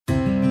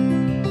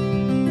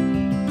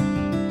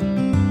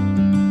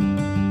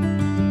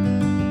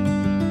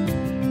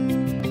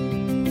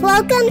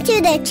Welcome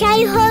to the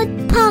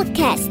Childhood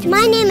Podcast.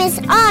 My name is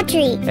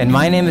Audrey. And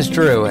my name is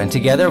Drew, and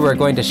together we're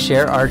going to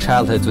share our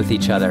childhoods with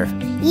each other.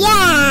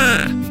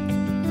 Yeah!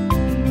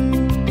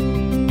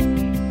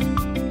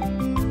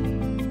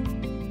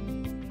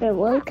 But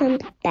welcome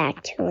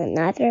back to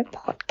another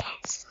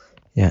podcast.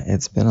 Yeah,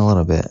 it's been a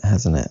little bit,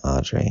 hasn't it,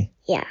 Audrey?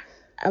 Yeah,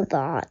 a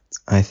lot.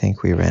 I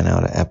think we ran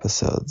out of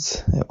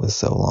episodes. It was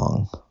so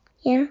long.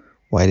 Yeah,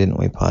 Why didn't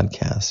we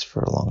podcast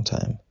for a long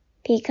time?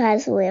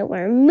 because we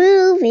were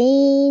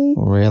moving.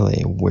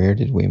 Really? Where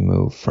did we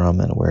move from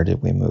and where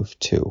did we move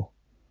to?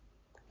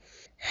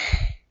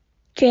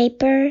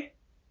 Draper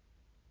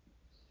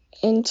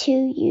into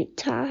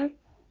Utah.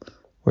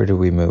 Where did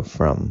we move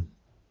from?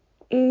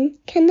 Can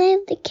I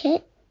have the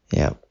kit?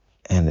 Yeah.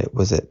 And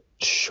was it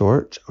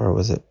short or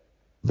was it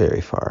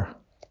very far?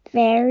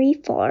 Very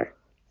far.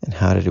 And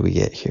how did we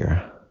get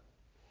here?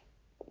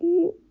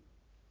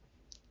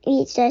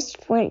 We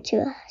just went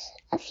to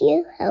a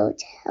few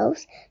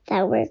hotels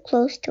that were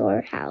close to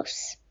our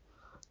house.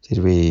 Did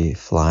we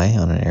fly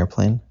on an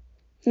airplane?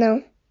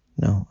 No,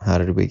 No. How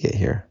did we get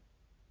here?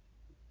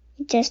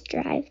 we just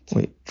drove.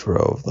 We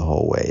drove the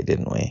whole way,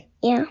 didn't we?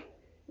 Yeah,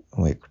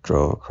 We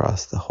drove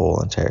across the whole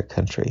entire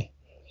country.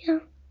 yeah.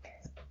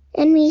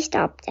 And we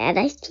stopped at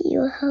a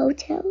few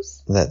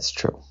hotels. That's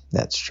true.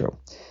 That's true.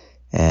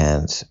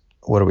 And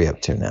what are we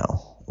up to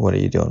now? What are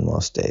you doing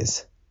most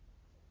days?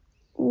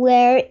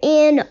 We're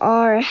in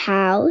our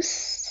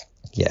house.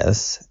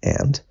 Yes.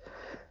 And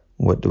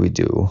what do we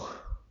do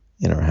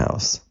in our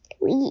house?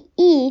 We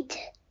eat,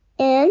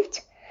 and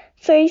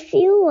for a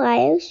few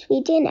whiles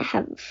we didn't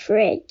have a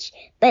fridge,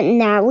 but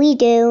now we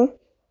do.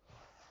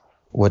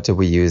 What do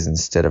we use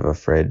instead of a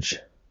fridge?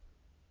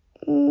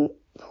 What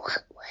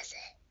was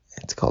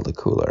it? It's called a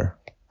cooler.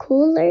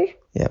 Cooler?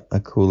 Yep. A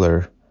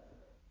cooler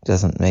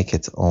doesn't make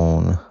its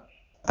own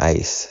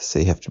ice. So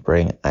you have to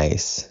bring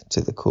ice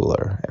to the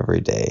cooler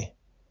every day.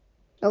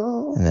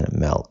 Oh, And then it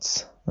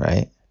melts,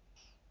 right?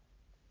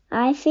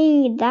 I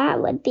think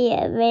that would be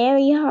a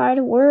very hard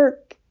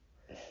work.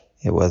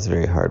 It was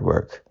very hard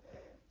work.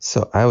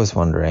 So I was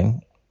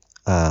wondering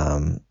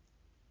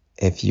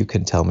if you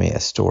can tell me a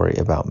story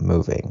about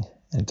moving.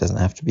 And it doesn't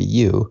have to be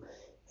you.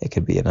 It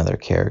could be another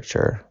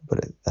character, but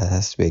it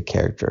has to be a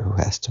character who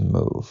has to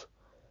move.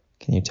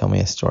 Can you tell me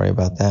a story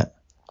about that?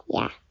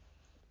 Yeah.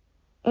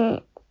 I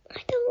don't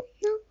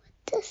know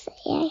what to say.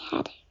 I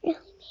hadn't really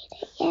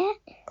made it yet.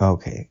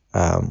 Okay.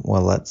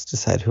 Well, let's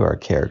decide who our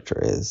character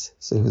is.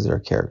 So who's our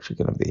character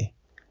going to be?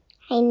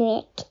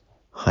 Heinrich.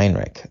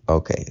 Heinrich.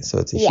 Okay. So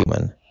it's a Yeah.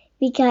 human.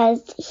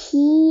 Because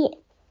he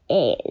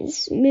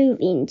is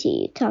moving to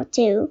Utah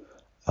too.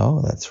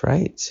 Oh, that's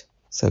right.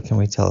 So can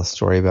we tell a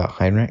story about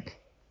Heinrich?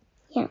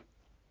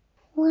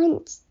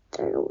 Once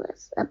there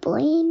was a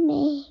boy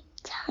named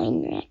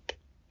Heinrich.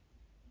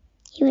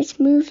 He was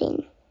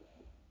moving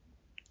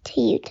to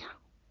Utah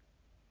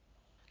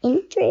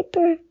in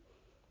Draper.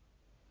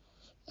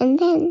 And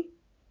then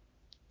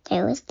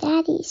there was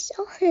Daddy,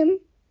 saw him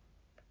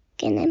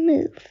gonna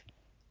move.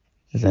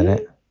 Is that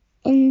it?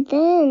 And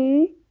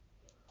then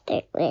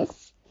there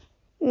was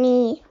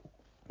me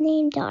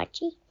named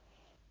Audrey.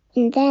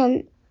 And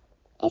then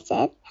I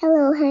said,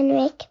 hello,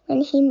 Heinrich,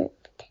 when he moved.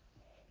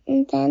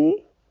 And then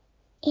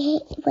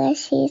it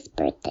was his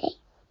birthday.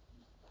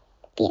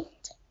 The end.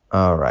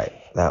 All right.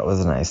 That was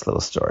a nice little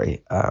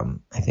story.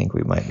 I think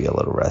we might be a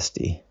little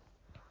rusty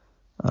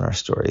on our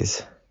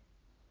stories.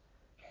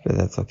 But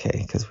that's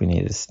okay, because we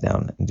need to sit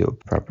down and do a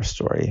proper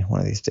story one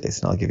of these days,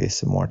 and I'll give you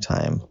some more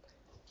time.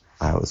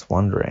 I was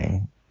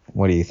wondering,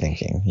 what are you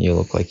thinking? You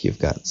look like you've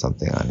got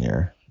something on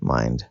your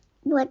mind.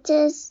 What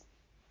does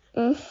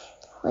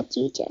what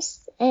you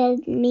just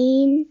said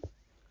mean?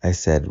 I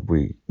said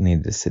we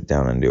need to sit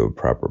down and do a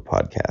proper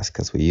podcast,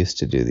 because we used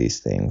to do these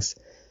things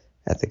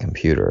at the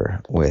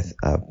computer with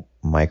a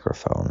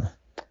microphone.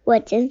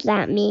 What does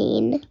that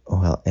mean?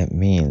 Well, it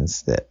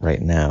means that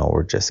right now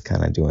we're just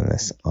kind of doing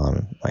this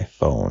on my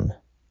phone,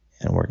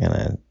 and we're going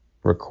to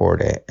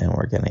record it and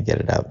we're going to get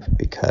it up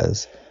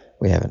because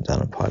we haven't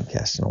done a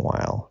podcast in a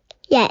while.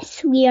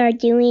 Yes, we are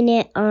doing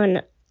it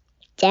on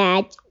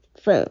Dad's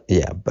phone.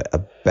 Yeah, but a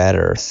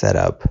better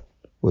setup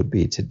would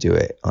be to do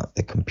it on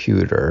the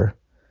computer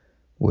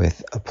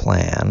with a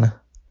plan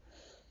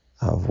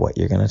of what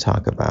you're going to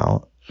talk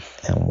about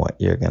and what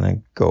you're going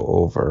to go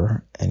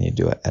over, and you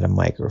do it at a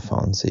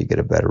microphone so you get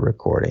a better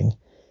recording,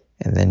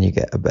 and then you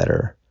get a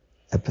better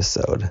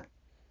episode.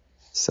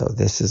 So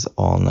this is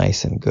all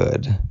nice and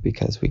good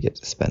because we get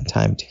to spend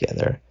time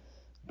together,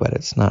 but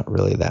it's not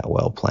really that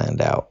well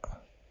planned out.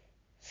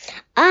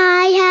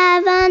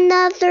 I have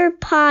another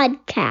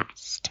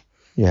podcast.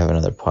 You have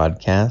another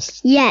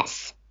podcast?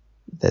 Yes,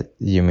 That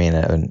you mean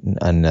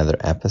another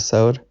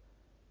episode?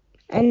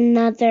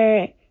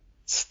 another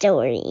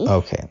story.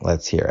 Okay,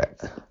 let's hear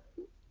it.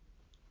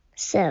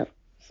 So,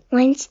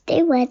 once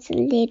there was a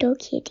little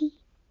kitty.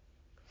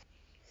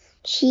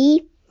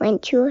 She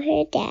went to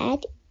her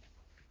dad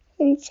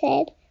and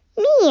said,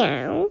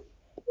 meow,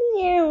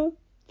 meow.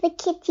 The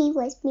kitty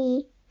was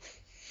me.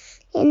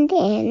 And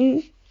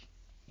then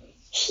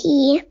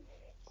she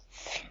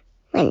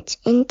went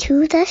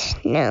into the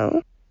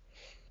snow.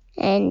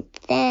 And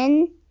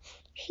then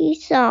she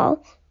saw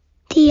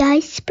the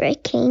ice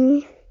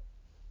breaking.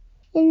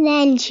 And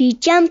then she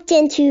jumped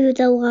into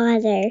the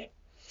water.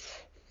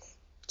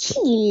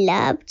 She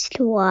loved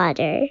the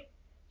water.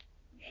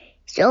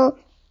 So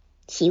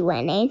she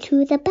went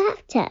into the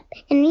bathtub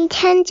and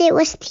pretended it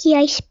was the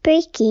ice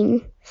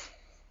breaking.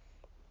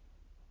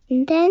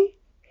 And then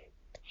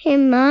her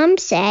mom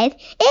said,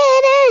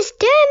 "It is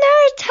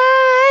dinner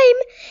time!"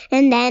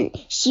 And then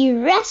she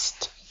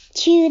rushed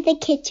to the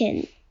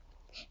kitchen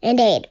and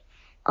ate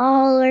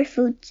all her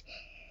food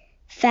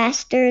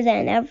faster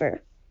than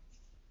ever.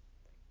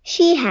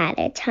 She had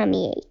a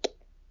tummy ache.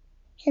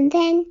 And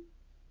then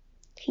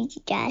she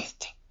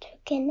just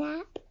took a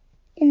nap.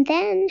 And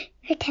then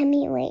her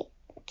tummy ache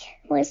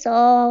was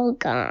all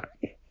gone.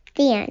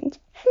 The end.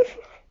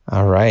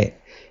 All right.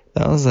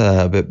 That was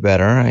a bit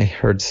better. I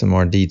heard some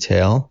more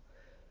detail.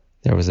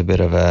 There was a bit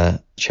of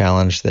a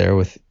challenge there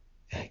with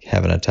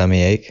having a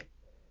tummy ache.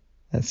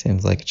 That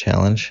seems like a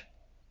challenge.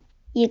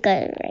 You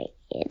got it right.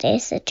 It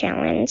is a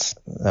challenge.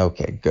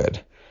 Okay,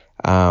 good.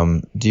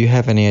 Do you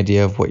have any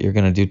idea of what you're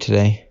going to do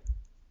today?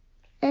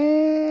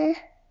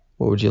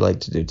 What would you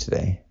like to do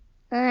today?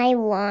 I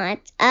want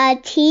a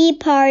tea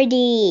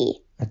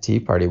party. A tea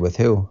party with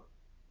who?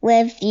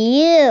 With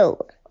you.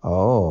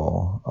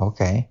 Oh,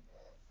 okay.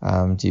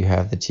 Do you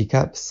have the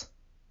teacups?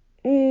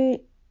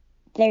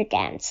 They're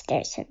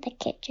downstairs in the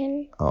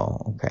kitchen.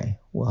 Oh, okay.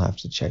 We'll have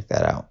to check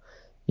that out.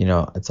 You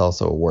know, it's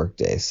also a work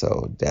day,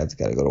 so Dad's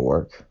got to go to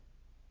work.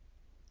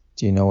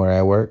 Do you know where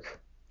I work?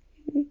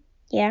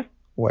 Yeah.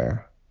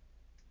 Where?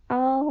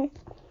 I'll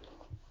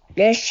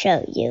just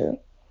show you.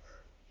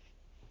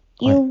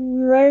 You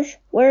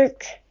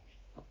work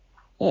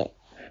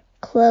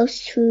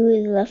close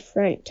to the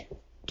front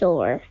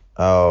door.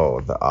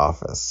 Oh, the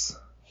office.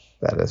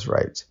 That is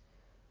right.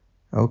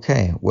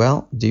 Okay,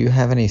 well, do you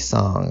have any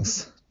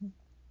songs?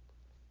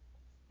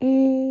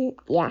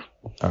 Yeah.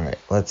 All right,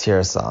 let's hear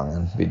a song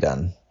and be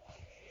done.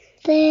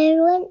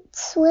 There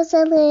once was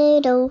a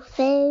little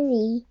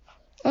fairy,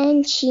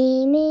 and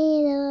she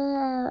made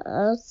a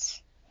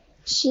house.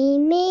 She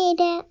made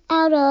it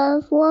out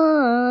of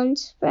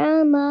wands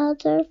from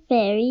other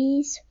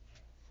fairies.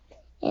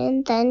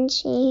 And then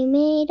she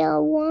made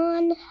a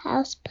wand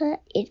house,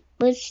 but it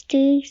was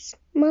too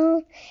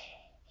small.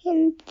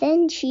 And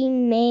then she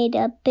made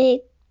a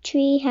big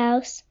tree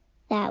house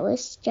that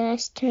was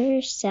just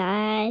her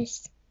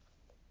size.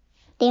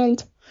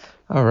 And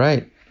All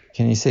right,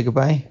 can you say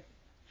goodbye?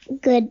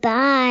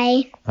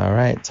 goodbye. All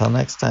right, till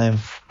next time.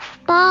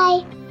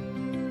 Bye.